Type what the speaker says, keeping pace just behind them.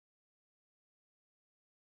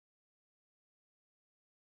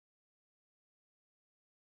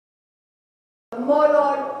More,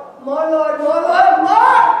 Lord, more, Lord, more, Lord,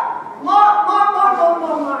 more! More.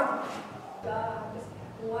 God,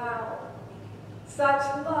 wow. Such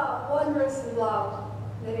love, wondrous love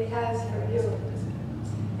that He has for you.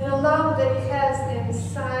 And a love that He has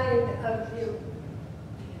inside of you.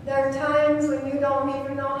 There are times when you don't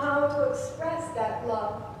even know how to express that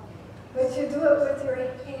love. But you do it with your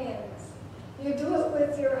hands. You do it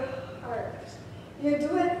with your heart. You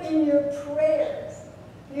do it in your prayers.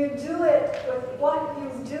 You do it with what you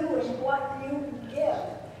do and what you give.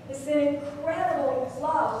 It's an incredible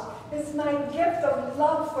love. It's my gift of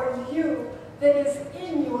love for you that is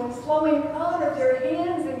in you and flowing out of your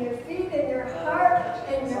hands and your feet and your heart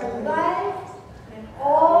and your life and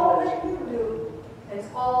all that you do and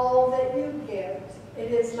all that you give.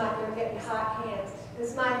 It is my, you're getting hot hands.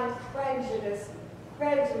 It's my incredulous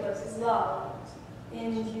love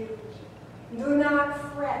in you. Do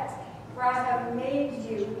not fret, for I have made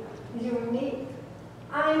you unique.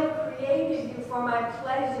 I have created you for my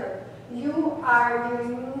pleasure. You are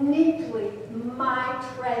uniquely my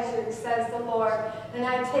treasure, says the Lord. And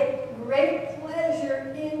I take great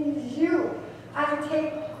pleasure in you. I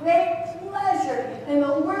take great pleasure in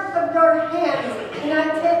the work of your hands. And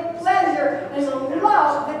I take pleasure in the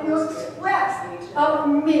love that you express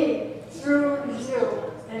of me through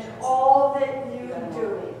you. And all that you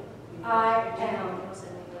do, I am.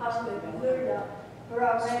 Hallelujah.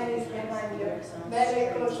 Randy's behind you.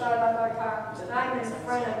 I'm in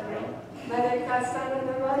front of you.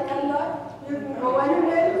 You can go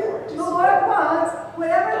anywhere the Lord wants,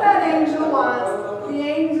 whatever that angel wants. The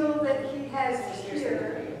angel that He has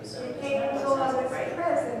here, the angel of His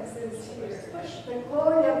presence is here. The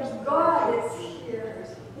glory of God is here.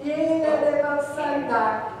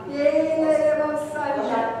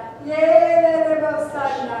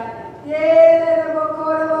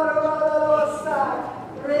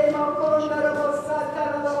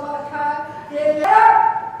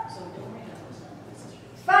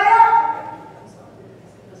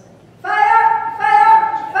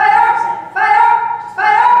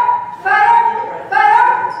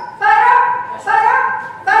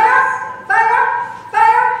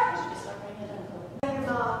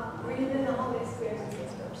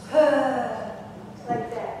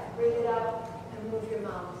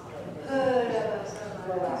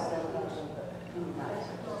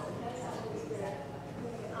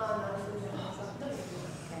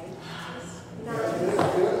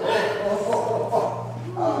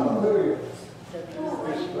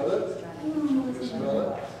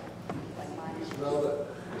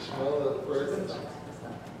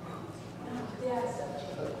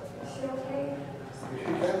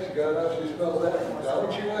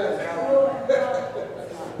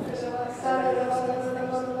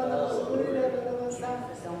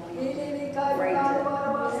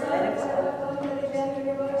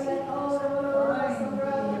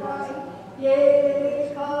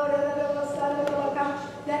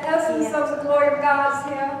 The essence of the glory of God is here.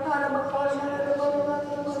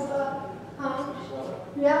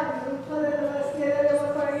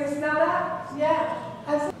 Yeah, you smell that? Yeah.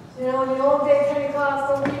 You know, in the old day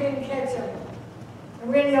Pentecostal, we didn't catch them. The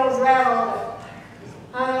windows rattled.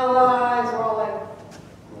 I know a lot of eyes rolling.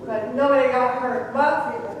 But nobody got hurt.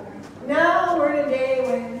 But now we're in a day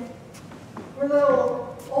when we're a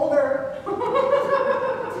little older.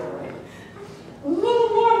 A little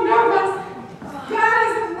more nervous. God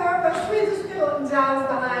isn't nervous. We just feel it. John's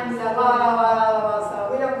behind me.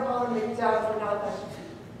 We don't call him Big John for nothing.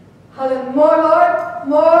 Hallelujah. More, Lord.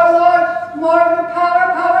 More, Lord. More of your power,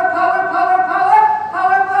 power, power, power, power,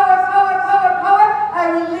 power, power, power, power, power. I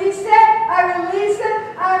release it. I release it.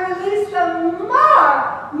 I release the more,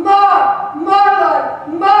 Lord. More,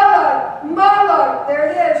 Lord. More, Lord. There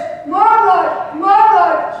it is. More, Lord. More,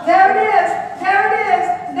 Lord. There it is. There it is.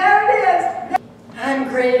 There it is. I'm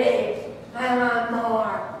greedy. I want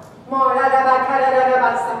more. More.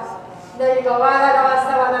 There you go.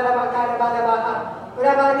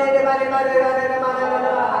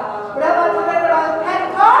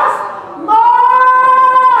 Pentecost, more,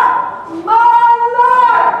 Lord.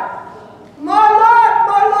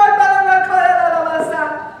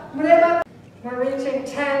 We're reaching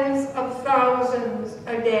tens of thousands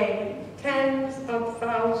a day. Tens of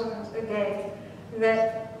thousands a day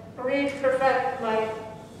that read prophetic life.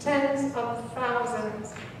 Tens of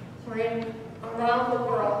thousands around the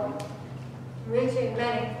world, reaching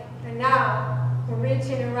many. And now we're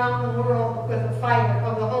reaching around the world with the fire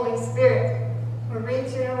of the Holy Spirit. We're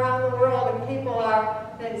reaching around the world, and people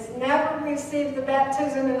that has never received the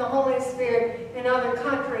baptism in the Holy Spirit in other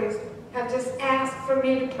countries have just asked for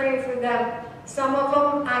me to pray for them. Some of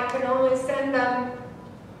them, I can only send them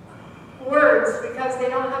words because they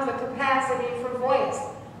don't have the capacity for voice,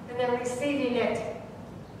 and they're receiving it.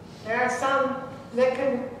 There are some that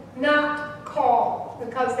can not call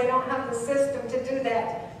because they don't have the system to do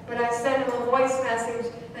that. But I send them a voice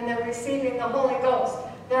message, and they're receiving the Holy Ghost.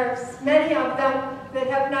 There are many of them that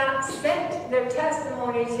have not sent their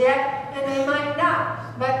testimonies yet, and they might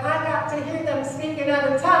not. But I got to hear them speak in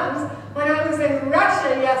other tongues. When I was in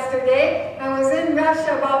Russia yesterday, I was in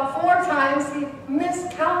Russia about 4 times. He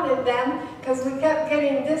miscounted them because we kept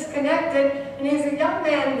getting disconnected. And he's a young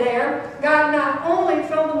man there. God not only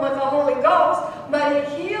filled him with the Holy Ghost, but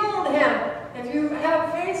he healed him. If you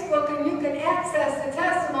have Facebook and you can access the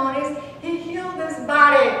testimonies, he healed his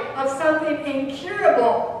body of something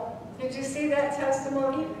incurable. Did you see that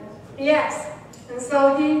testimony? Yes. And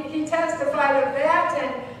so he testified of that,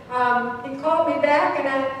 and he called me back,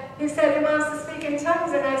 and he said he wants to speak in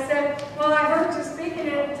tongues. And I said, well, I heard you speaking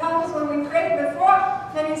in tongues when we prayed before.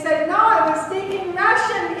 And he said, no, I was speaking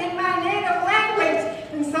Russian in my native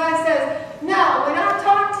language. And so I said, no, when I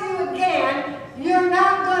talk to you again, you're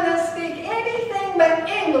not going to speak anything but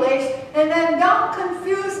English, and then don't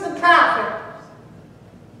confuse the prophet.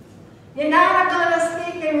 You're not going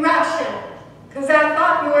to speak in Russian, because I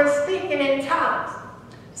thought you were speaking in tongues.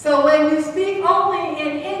 So when you speak only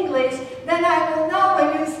in English, then I will know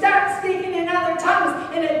when you start speaking in other tongues,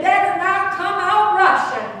 and it better not come out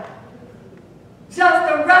Russian.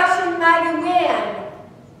 Just a Russian mighty wind.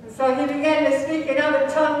 And so he began to speak in other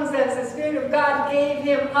tongues as the Spirit of God gave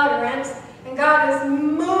him utterance. And God is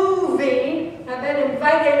moving. I've been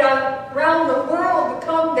invited around the world to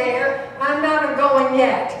come there. I'm not going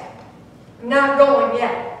yet. I'm not going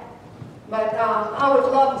yet. But I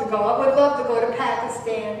would love to go. I would love to go to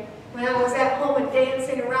Pakistan. When I was at home and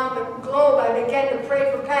dancing around the globe, I began to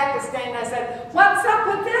pray for Pakistan. I said, what's up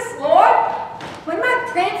with this, Lord? What am I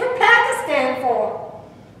praying for Pakistan for?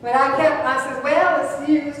 But I said, well, it's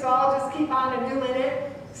you, so I'll just keep on doing it.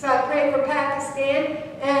 So I prayed for Pakistan,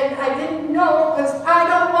 and I didn't know, because I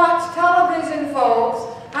don't watch television,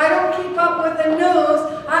 folks. I don't keep up with the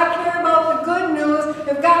news. I care about the good news.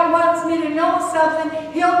 If God wants me to know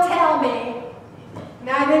something, he'll tell me. And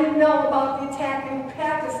I didn't know about the attack in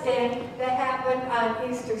Pakistan that happened on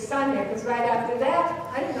Easter Sunday, because right after that,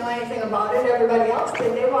 I didn't know anything about it. Everybody else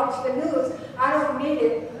did. They watched the news. I don't need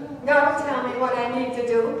it. God will tell me what I need to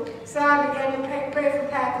do. So I began to pray for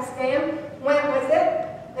Pakistan, went with it.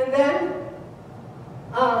 And then,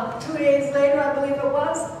 2 days later, I believe it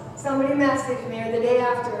was, somebody messaged me, or the day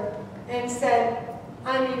after, and said,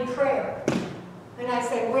 I need prayer. And I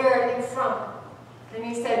said, where are you from? And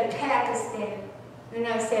he said, Pakistan. And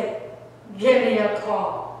I said, give me a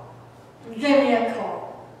call. Give me a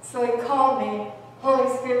call. So he called me.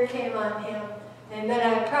 Holy Spirit came on him. And then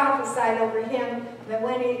I prophesied over him that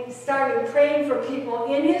when he started praying for people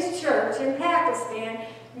in his church in Pakistan,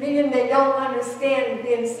 meaning they don't understand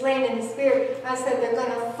being slain in the Spirit, I said they're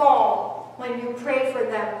going to fall when you pray for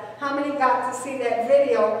them. How many got to see that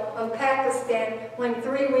video of Pakistan when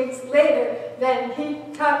 3 weeks later, then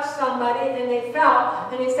he touched somebody and they fell,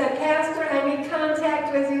 and he said, Pastor, I'm in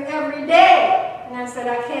contact with you every day. And I said,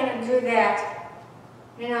 I can't do that.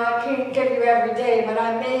 You know, I can't give you every day, but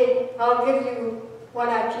I'll give you what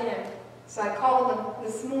I can. So I called him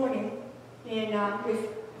this morning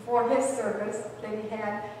before his service that he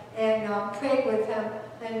had, and prayed with him.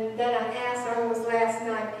 And then I asked him, it was last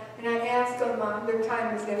night, and I asked him, their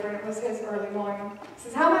time is different, it was his early morning. He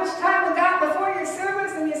says, how much time we got before your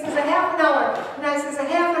service? And he says, a half an hour. And I says, a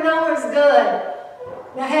half an hour is good.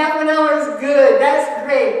 A half an hour is good. That's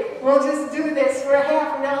great. We'll just do this for a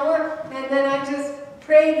half an hour. And then I just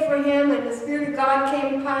prayed for him, and the Spirit of God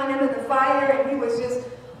came upon him in the fire, and he was just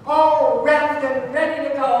all revved and ready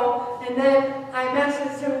to go. And then I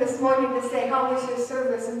messaged him this morning to say, how was your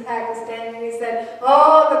service in Pakistan? And he said,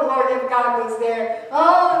 oh, the glory of God was there.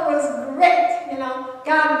 Oh, it was great. You know,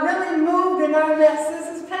 God really moved in our midst.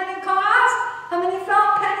 This is Pentecost. How many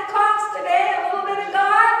felt Pentecost today? A little bit of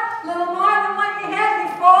God? A little more than what you had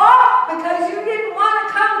before? Because you didn't want to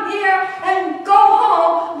come here and go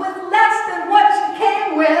home with less than what you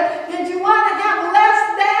came with. Did you want to have less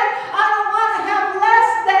than? I don't want to have less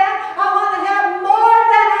than. I want to have more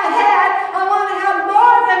than I had. I want to have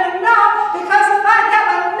more than enough, because if I have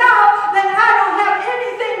enough, then I don't have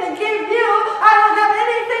anything to give you. I don't have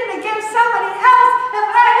anything to give somebody else if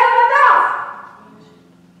I have enough.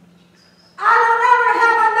 I don't ever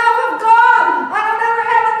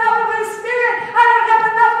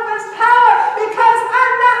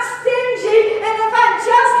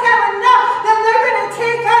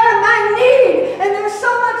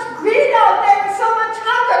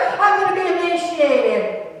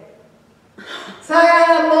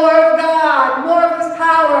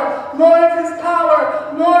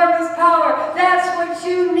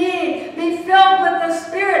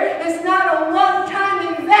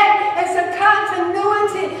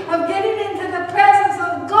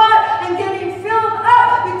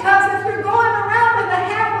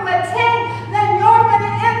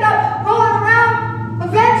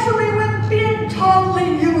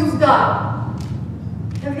fully used up.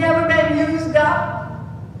 Have you ever been used up?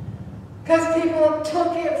 Because people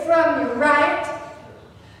took it from you, right?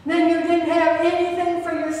 Then you didn't have anything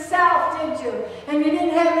for yourself, did you? And you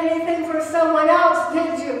didn't have anything for someone else,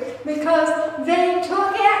 did you? Because they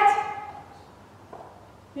took it.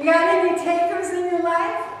 You got any takers in your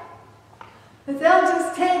life? That they'll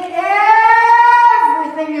just take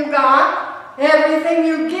everything you got, everything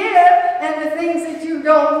you give, and the things that you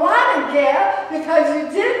don't want to give, because you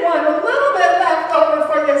did want a little bit left over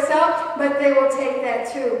for yourself, but they will take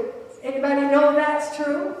that too. Anybody know that's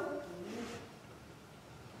true?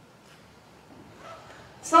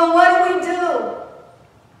 So what do?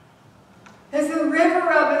 It's the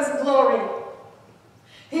river of His glory.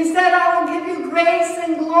 He said, I will give you grace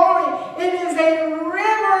and glory. It is a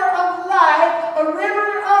river of life, a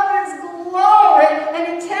river of His glory. And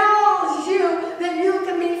He tells you that you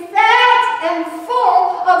can be fat and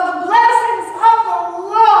full of the blessings of the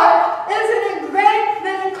Lord. Isn't it great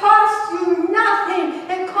that it costs you nothing?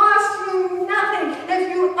 It costs you nothing.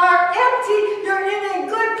 If you are empty, you're in a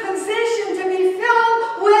good position to be filled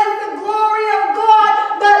with the glory of God.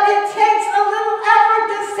 But it takes a little effort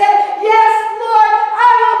to say, yes, Lord, I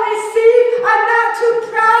will receive. I'm not too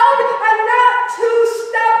proud. I'm not too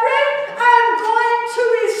stubborn. I'm going to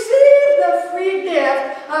receive the free gift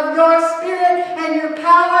of your spirit and your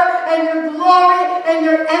power and your glory and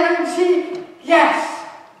your energy. Yes.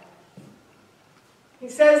 He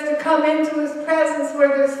says to come into His presence where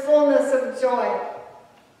there's fullness of joy.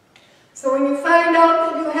 So when you find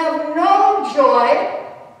out that you have no joy,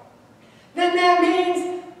 then that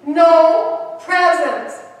means no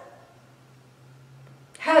presence.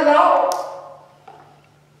 Hello?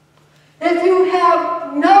 If you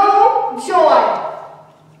have no joy,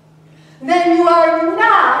 then you are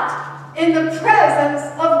not in the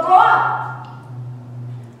presence of God.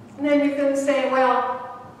 And then you can say,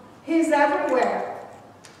 well, He's everywhere.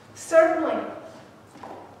 Certainly,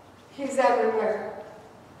 He's everywhere.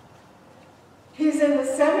 He's in the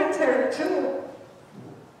cemetery too.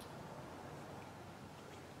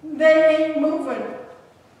 They ain't moving.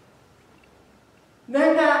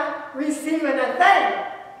 They're not receiving a thing.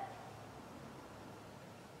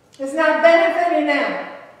 It's not benefiting them.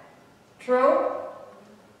 True?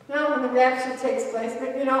 Now when the rapture takes place,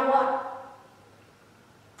 but you know what?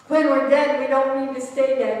 When we're dead, we don't need to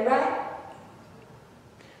stay dead, right?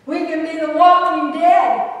 We can be the walking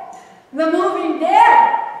dead, the moving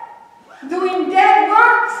dead, doing dead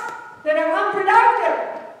works that are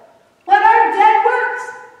unproductive. What are dead works?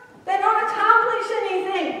 They don't accomplish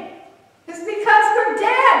anything. It's because we're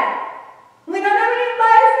dead. We don't have any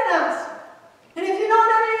life in us. And if you don't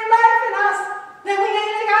have any life in us, then we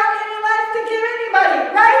ain't got any life to give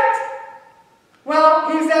anybody, right?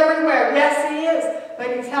 Well, He's everywhere. Yes, He is.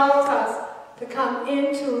 But He tells us to come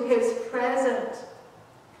into His presence.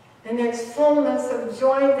 And there's fullness of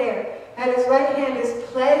joy there. At His right hand is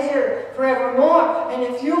pleasure forevermore. And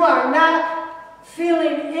if you are not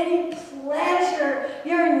feeling any pleasure,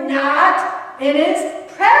 you're not in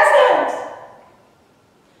His presence.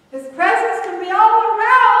 His presence can be all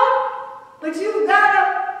around, but you've got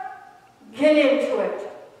to get into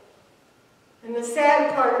it. And the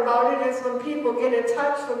sad part about it is when people get a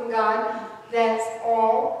touch from God, that's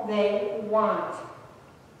all they want.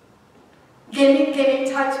 Gimme,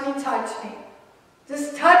 touch me.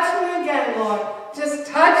 Just touch me again, Lord. Just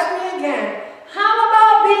touch me again. How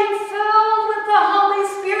about being filled with the Holy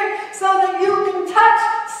Spirit so that you can touch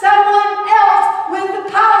someone else with the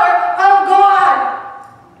power of God?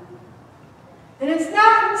 And it's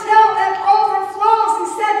not until it overflows. He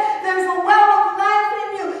said there's a well of life in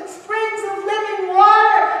you, springs of living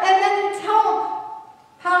water. And then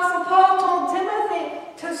Apostle Paul told Timothy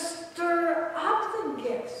to stir up the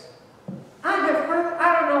gifts. I have heard,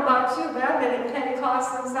 I don't know about you, but I've been in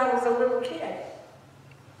Pentecost since I was a little kid.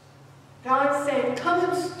 God's saying, come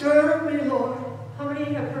and stir me, Lord. How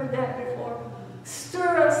many have heard that before?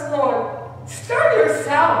 Stir us, Lord. Stir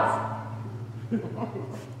yourself.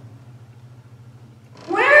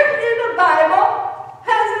 Where in the Bible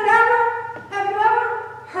have you ever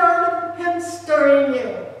heard of Him stirring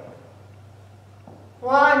you?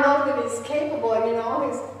 Well, I know that He's capable, you know.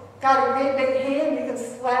 He's got a great big hand. He can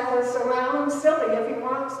slap us around silly if He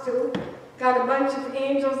wants to. Got a bunch of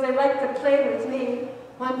angels. They like to play with me.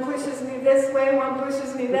 One pushes me this way, one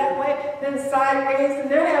pushes me that way, then sideways, and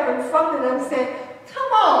they're having fun, and I'm saying,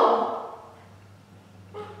 come on.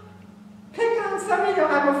 Pick on some of you.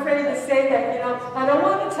 I'm afraid to say that, you know. I don't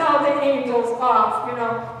want to tell the angels off, you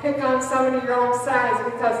know. Pick on somebody your own size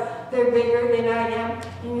because they're bigger than I am.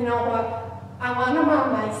 And you know what? I want them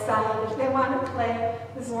on my side. If they want to play,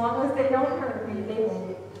 as long as they don't hurt me, they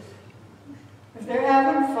won't. If they're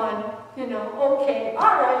having fun, you know, okay,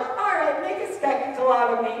 all right, make a spectacle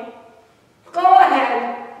out of me. Go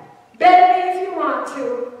ahead. Beg me if you want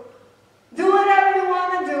to. Do whatever you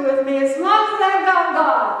want to do with me, as long as I've got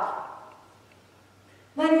God.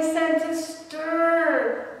 But he said to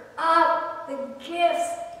stir up the gifts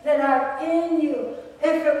that are in you.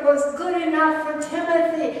 If it was good enough for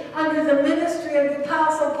Timothy under the ministry of the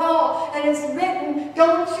Apostle Paul, and it's written,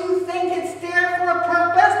 don't you think it's there for a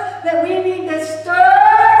purpose? That we need to stir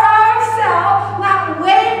ourselves, not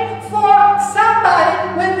wait for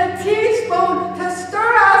somebody with a teaspoon to stir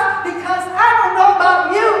us, because I don't know about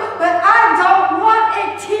you, but I don't want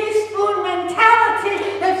a teaspoon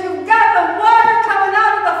mentality. If you've got the water coming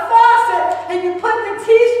out of the faucet and you put the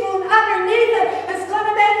teaspoon underneath it, it's going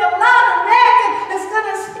to make a lot of racket. It's going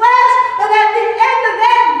to splash, but at the end of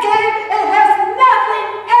that game, it has nothing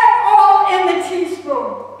at all in the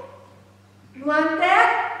teaspoon. You want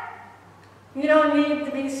that? You don't need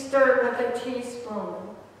to be stirred with a teaspoon.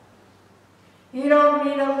 You don't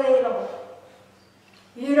need a ladle.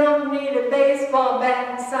 You don't need a baseball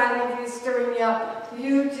bat inside of you stirring you up.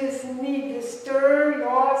 You just need to stir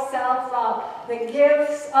yourself up. The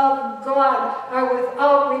gifts of God are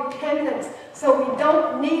without repentance. So we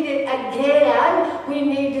don't need it again. We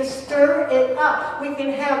need to stir it up. We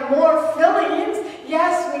can have more fillings.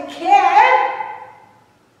 Yes, we can.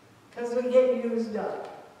 Because we get used up.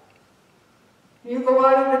 You go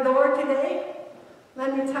out of the door today,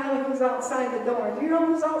 let me tell you who's outside the door. Do you know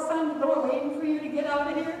who's outside the door waiting for you to get out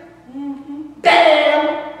of here?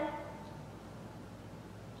 Bam!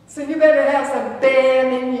 So you better have some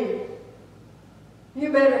bam in you.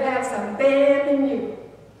 You better have some bam in you.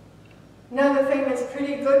 Another thing that's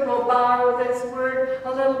pretty good, we'll borrow this word, a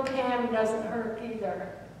little Pam doesn't hurt either.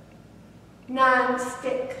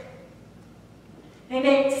 Non-stick. It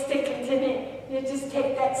ain't sticking to me. You just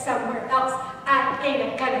take that somewhere else. I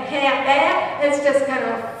ain't gonna have that. It's just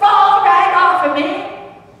gonna fall right off of me.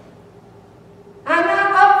 I'm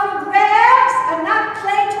not up for grabs. I'm not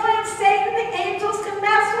play toy of Satan. The angels can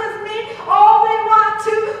mess with me all they want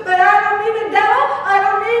to, but I don't need a devil. I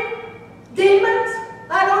don't need demons.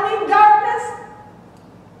 I don't need darkness.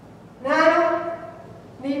 And I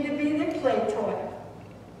don't need to be the play toy.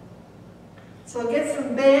 So get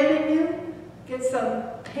some bam in you. Get some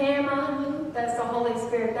Pam on you. That's the Holy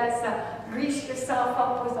Spirit. That's the grease yourself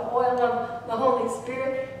up with the oil of the Holy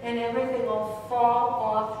Spirit, and everything will fall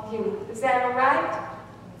off you. Is that all right?